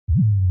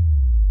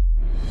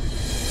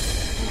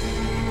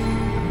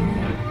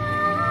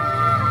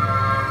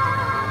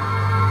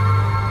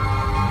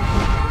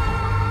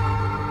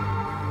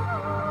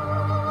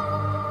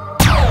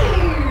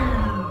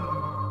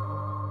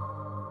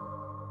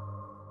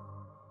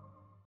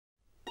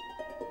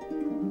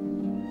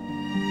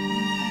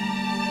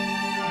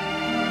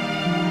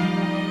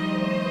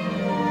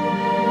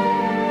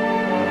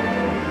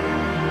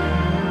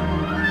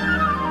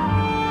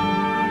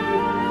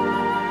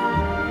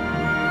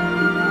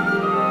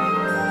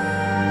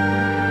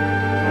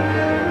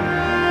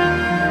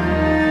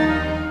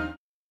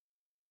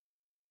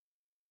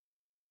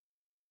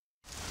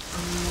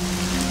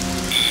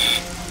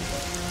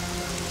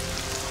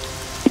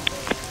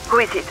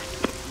is it?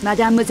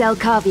 Mademoiselle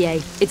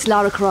Carvier, it's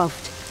Lara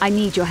Croft. I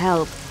need your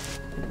help.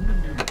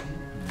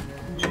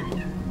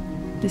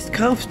 Miss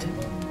Croft,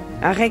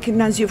 I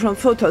recognize you from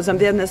photos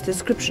and Werner's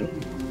description.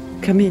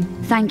 Come in.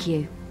 Thank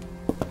you.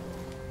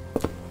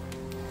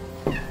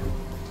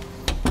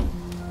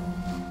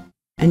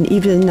 An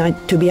evil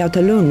night to be out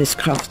alone, Miss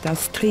Croft. Our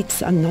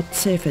streets are not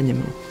safe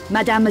anymore.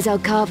 Mademoiselle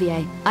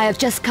Carvier, I have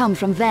just come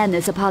from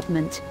Werner's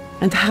apartment.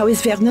 And how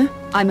is Werner?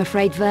 I'm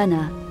afraid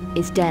Werner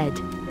is dead.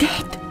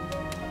 Dead?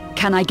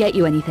 Can I get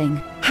you anything?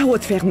 How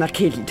was Werner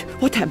killed?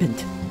 What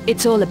happened?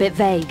 It's all a bit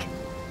vague.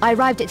 I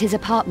arrived at his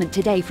apartment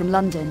today from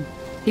London.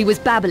 He was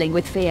babbling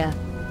with fear.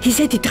 He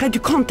said he tried to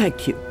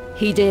contact you.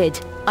 He did.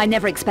 I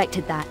never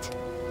expected that.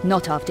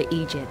 Not after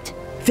Egypt.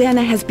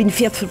 Werner has been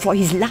fearful for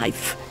his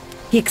life.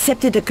 He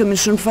accepted a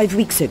commission 5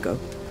 weeks ago.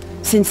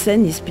 Since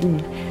then, he's been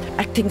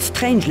acting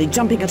strangely,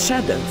 jumping at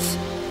shadows.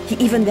 He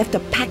even left a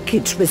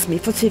package with me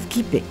for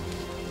safekeeping.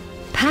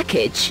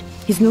 Package?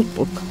 His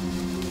notebook,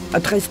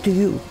 addressed to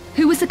you.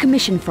 Who was the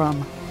commission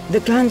from?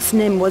 The client's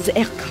name was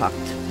Eckhardt.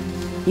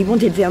 He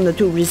wanted Werner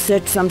to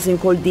research something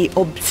called the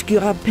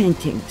Obscura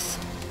Paintings.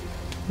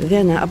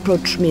 Werner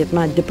approached me at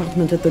my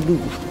department at the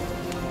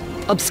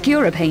Louvre.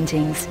 Obscura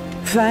Paintings?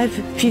 5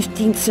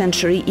 15th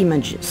century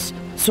images,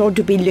 thought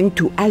to be linked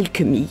to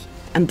alchemy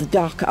and the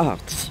dark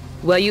arts.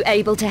 Were you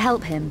able to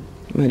help him?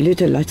 A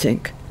little, I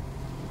think.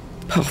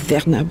 Poor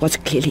Werner was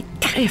clearly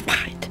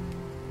terrified.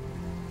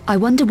 I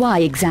wonder why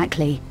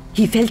exactly.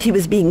 He felt he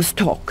was being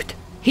stalked.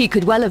 He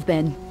could well have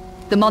been.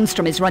 The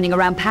monstrum is running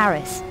around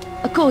Paris,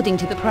 according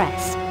to the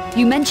press.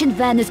 You mentioned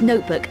Werner's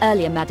notebook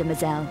earlier,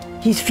 mademoiselle.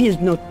 His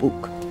field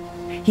notebook.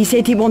 He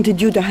said he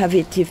wanted you to have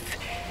it if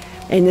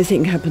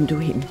anything happened to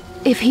him.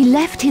 If he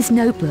left his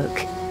notebook,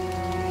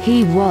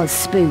 he was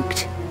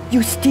spooked.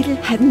 You still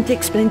haven't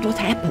explained what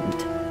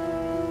happened.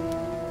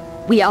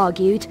 We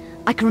argued,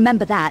 I can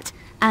remember that,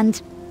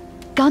 and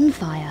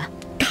gunfire.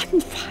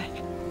 Gunfire?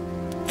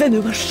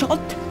 Werner was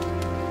shot?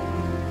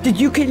 Did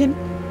you kill him?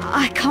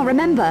 I can't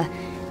remember.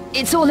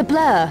 It's all a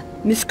blur.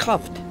 Miss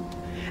Croft,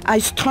 I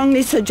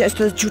strongly suggest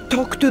that you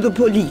talk to the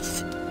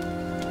police.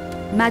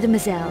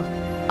 Mademoiselle,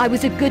 I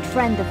was a good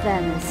friend of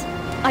Werner's.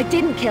 I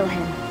didn't kill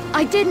him.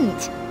 I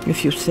didn't.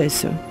 If you say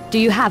so. Do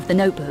you have the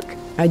notebook?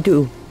 I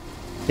do.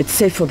 It's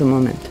safe for the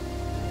moment.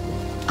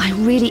 I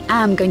really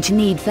am going to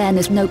need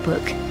Werner's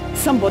notebook.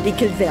 Somebody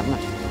killed Werner.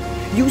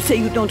 You say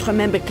you don't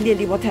remember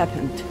clearly what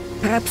happened.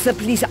 Perhaps the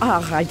police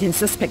are right in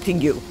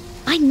suspecting you.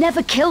 I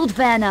never killed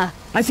Werner.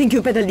 I think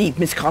you better leave,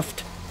 Miss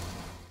Croft.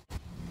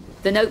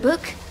 The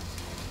notebook?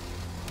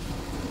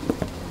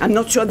 I'm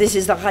not sure this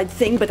is the right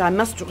thing, but I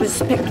must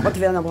respect what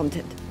Werner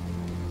wanted.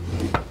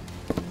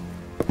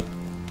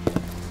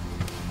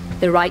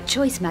 The right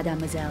choice,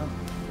 mademoiselle.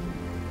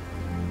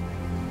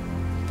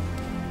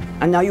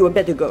 And now you had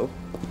better go.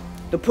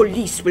 The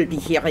police will be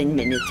here in a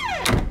minute.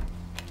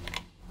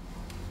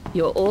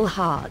 You're all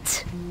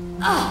heart.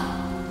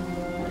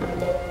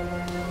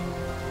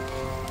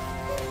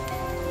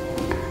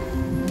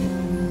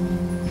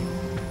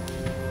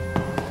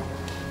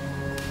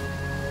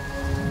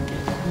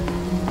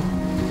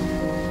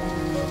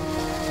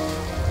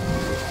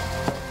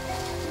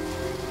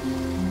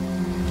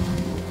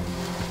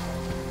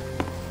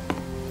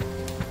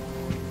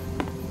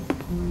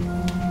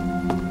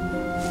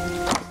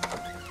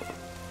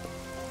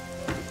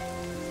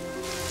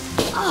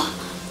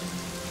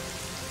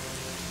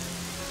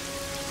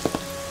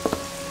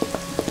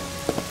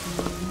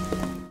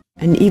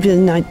 An evil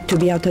night to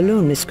be out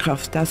alone, Miss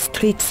Croft. Our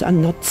streets are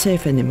not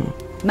safe anymore.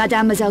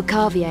 Mademoiselle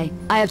Carvier,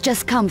 I have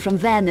just come from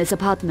Werner's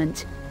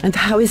apartment. And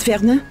how is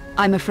Werner?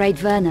 I'm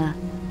afraid Werner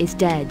is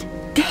dead.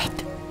 Dead?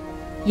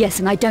 Yes,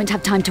 and I don't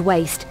have time to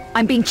waste.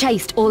 I'm being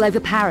chased all over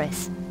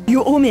Paris.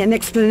 You owe me an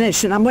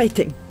explanation. I'm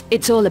waiting.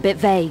 It's all a bit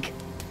vague.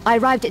 I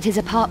arrived at his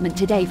apartment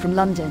today from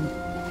London.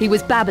 He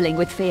was babbling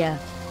with fear.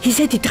 He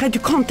said he tried to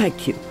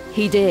contact you.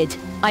 He did.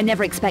 I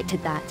never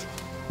expected that.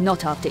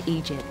 Not after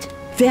Egypt.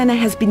 Werner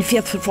has been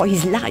fearful for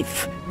his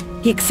life.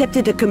 He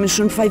accepted a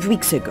commission 5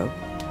 weeks ago.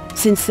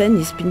 Since then,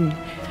 he's been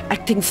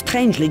acting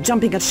strangely,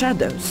 jumping at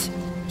shadows.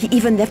 He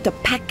even left a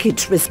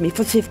package with me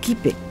for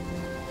safekeeping.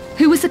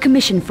 Who was the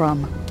commission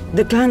from?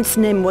 The client's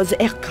name was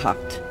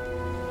Eckhardt.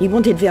 He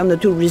wanted Werner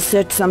to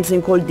research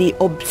something called the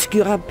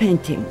Obscura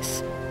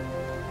Paintings.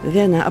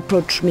 Werner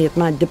approached me at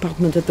my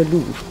department at the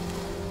Louvre.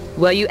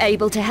 Were you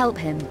able to help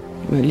him?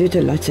 A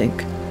little, I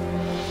think.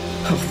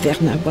 Poor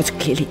Werner was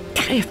clearly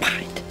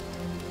terrified.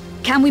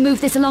 Can we move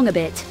this along a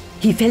bit?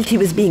 He felt he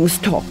was being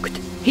stalked.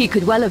 He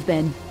could well have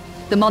been.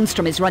 The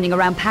monstrum is running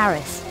around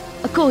Paris,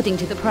 according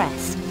to the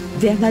press.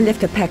 Werner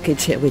left a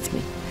package here with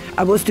me.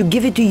 I was to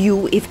give it to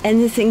you if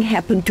anything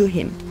happened to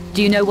him.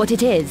 Do you know what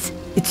it is?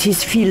 It's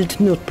his field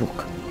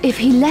notebook. If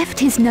he left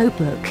his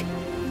notebook,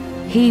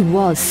 he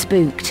was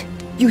spooked.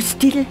 You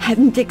still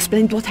haven't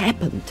explained what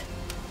happened.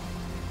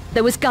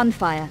 There was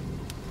gunfire.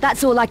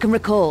 That's all I can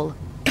recall.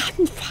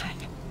 Gunfire?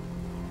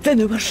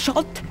 Werner was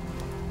shot?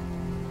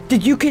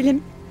 Did you kill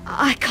him?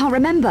 I can't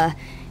remember.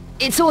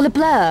 It's all a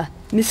blur.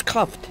 Miss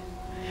Croft,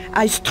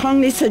 I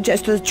strongly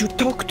suggest that you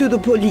talk to the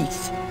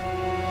police.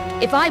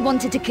 If I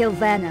wanted to kill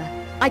Werner,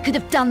 I could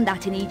have done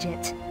that in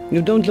Egypt.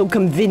 You don't look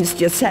convinced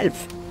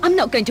yourself. I'm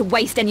not going to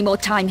waste any more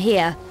time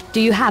here.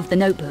 Do you have the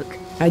notebook?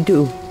 I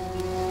do.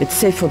 It's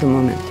safe for the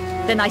moment.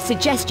 Then I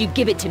suggest you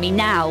give it to me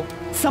now.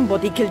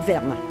 Somebody killed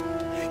Werner.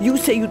 You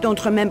say you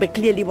don't remember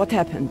clearly what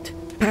happened.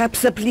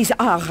 Perhaps the police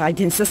are right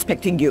in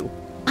suspecting you.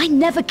 I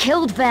never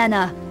killed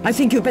Werner. I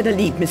think you better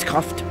leave, Miss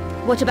Croft.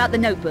 What about the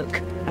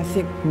notebook? I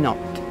think not.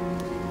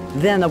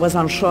 Werner was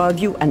unsure of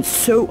you, and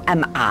so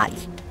am I.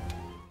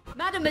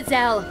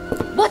 Mademoiselle,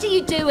 what are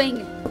you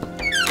doing?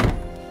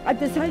 I've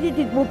decided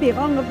it would be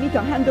wrong of me to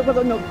hand over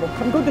the notebook.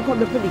 I'm going to call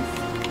the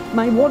police.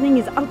 My warning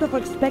is out of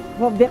respect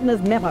for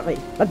Werner's memory,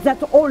 but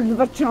that's all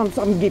the chance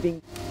I'm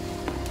giving.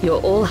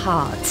 You're all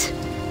heart.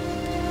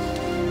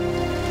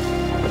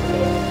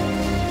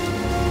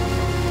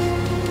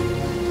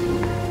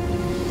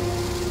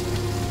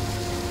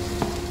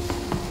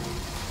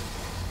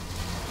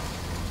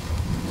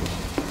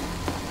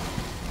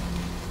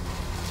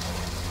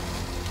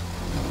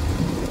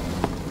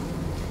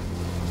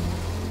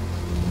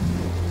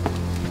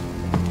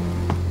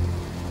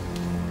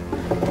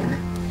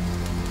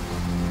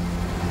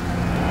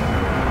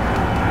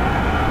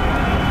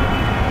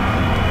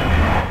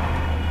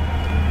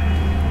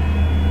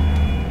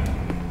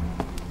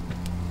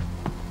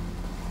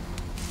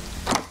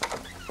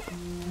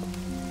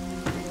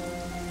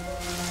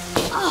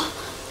 Oh,